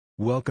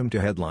Welcome to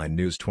Headline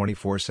News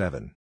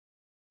 24/7.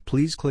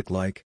 Please click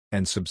like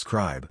and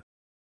subscribe.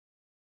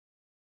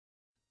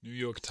 New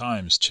York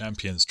Times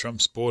champions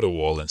Trump's border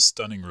wall in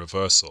stunning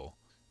reversal.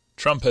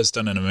 Trump has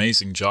done an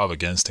amazing job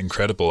against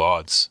incredible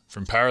odds,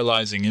 from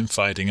paralyzing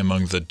infighting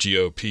among the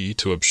GOP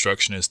to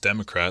obstructionist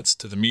Democrats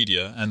to the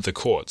media and the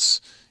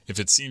courts. If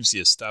it seems the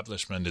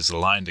establishment is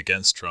aligned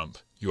against Trump,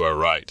 you are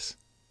right.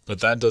 But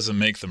that doesn't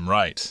make them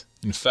right.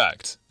 In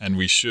fact, and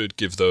we should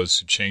give those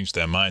who change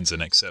their minds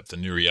and accept the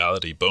new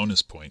reality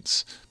bonus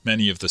points,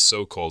 many of the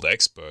so-called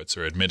experts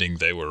are admitting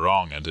they were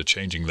wrong and are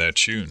changing their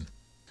tune.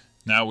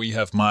 Now we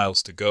have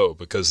miles to go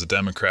because the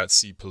Democrats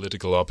see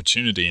political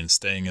opportunity in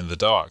staying in the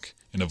dark,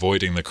 in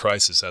avoiding the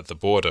crisis at the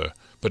border,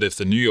 but if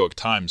the New York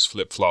Times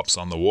flip-flops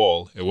on the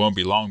wall, it won't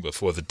be long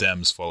before the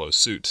Dems follow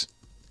suit.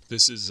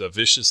 This is a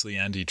viciously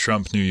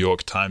anti-Trump New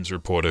York Times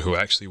reporter who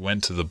actually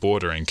went to the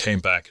border and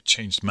came back a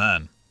changed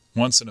man.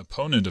 Once an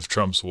opponent of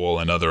Trump's wall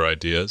and other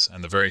ideas,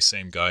 and the very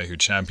same guy who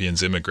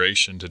champions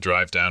immigration to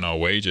drive down our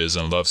wages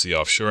and loves the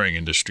offshoring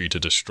industry to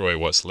destroy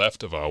what's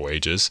left of our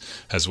wages,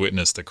 has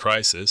witnessed the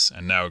crisis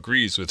and now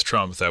agrees with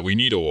Trump that we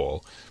need a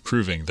wall,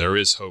 proving there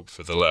is hope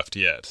for the left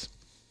yet.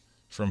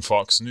 From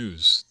Fox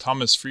News,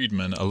 Thomas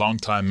Friedman, a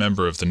longtime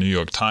member of the New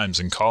York Times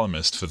and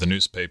columnist for the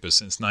newspaper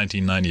since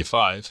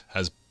 1995,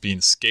 has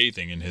been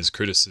scathing in his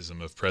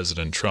criticism of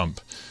President Trump.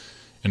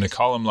 In a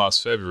column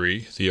last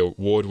February, the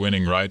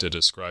award-winning writer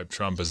described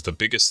Trump as the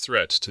biggest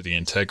threat to the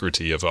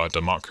integrity of our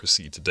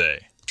democracy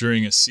today.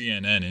 During a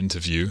CNN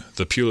interview,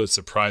 the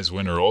Pulitzer Prize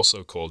winner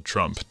also called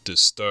Trump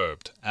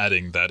disturbed,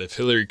 adding that if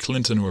Hillary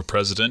Clinton were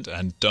president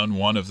and done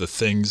one of the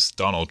things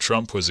Donald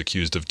Trump was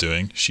accused of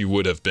doing, she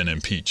would have been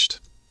impeached.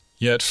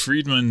 Yet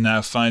Friedman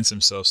now finds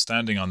himself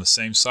standing on the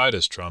same side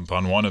as Trump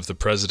on one of the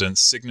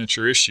president's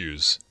signature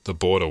issues, the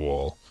border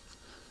wall.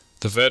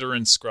 The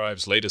veteran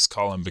scribe's latest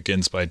column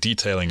begins by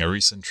detailing a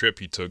recent trip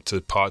he took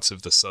to parts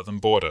of the southern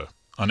border.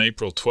 On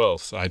April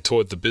 12th, I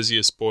toured the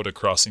busiest border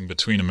crossing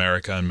between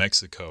America and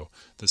Mexico,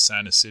 the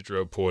San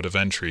Isidro port of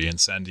entry in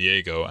San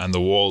Diego, and the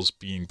walls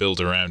being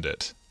built around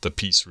it, the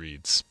piece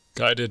reads.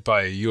 Guided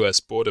by a U.S.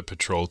 Border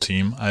Patrol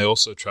team, I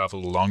also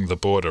traveled along the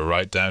border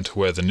right down to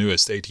where the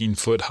newest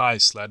 18-foot-high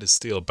slatted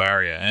steel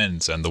barrier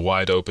ends and the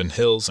wide-open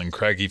hills and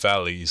craggy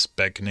valleys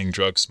beckoning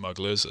drug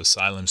smugglers,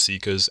 asylum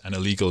seekers, and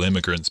illegal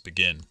immigrants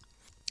begin.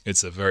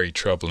 It's a very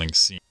troubling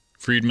scene.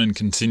 Friedman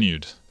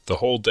continued, "The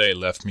whole day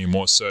left me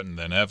more certain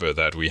than ever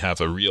that we have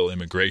a real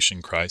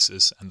immigration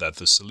crisis and that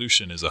the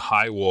solution is a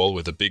high wall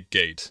with a big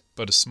gate,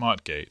 but a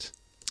smart gate.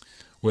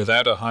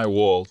 Without a high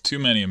wall, too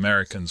many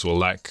Americans will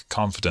lack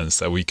confidence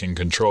that we can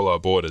control our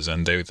borders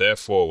and they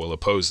therefore will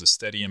oppose the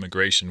steady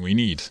immigration we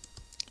need."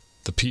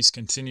 The piece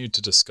continued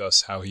to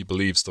discuss how he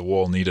believes the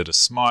wall needed a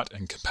smart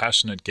and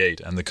compassionate gate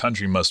and the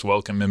country must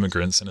welcome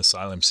immigrants and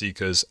asylum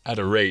seekers at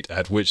a rate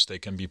at which they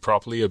can be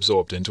properly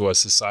absorbed into our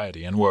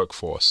society and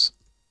workforce.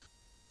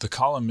 The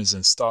column is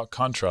in stark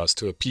contrast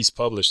to a piece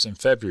published in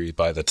February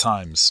by The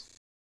Times.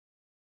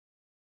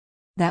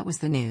 That was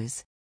the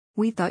news.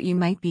 We thought you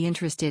might be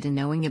interested in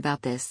knowing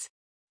about this.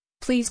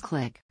 Please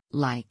click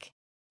like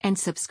and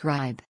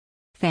subscribe.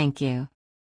 Thank you.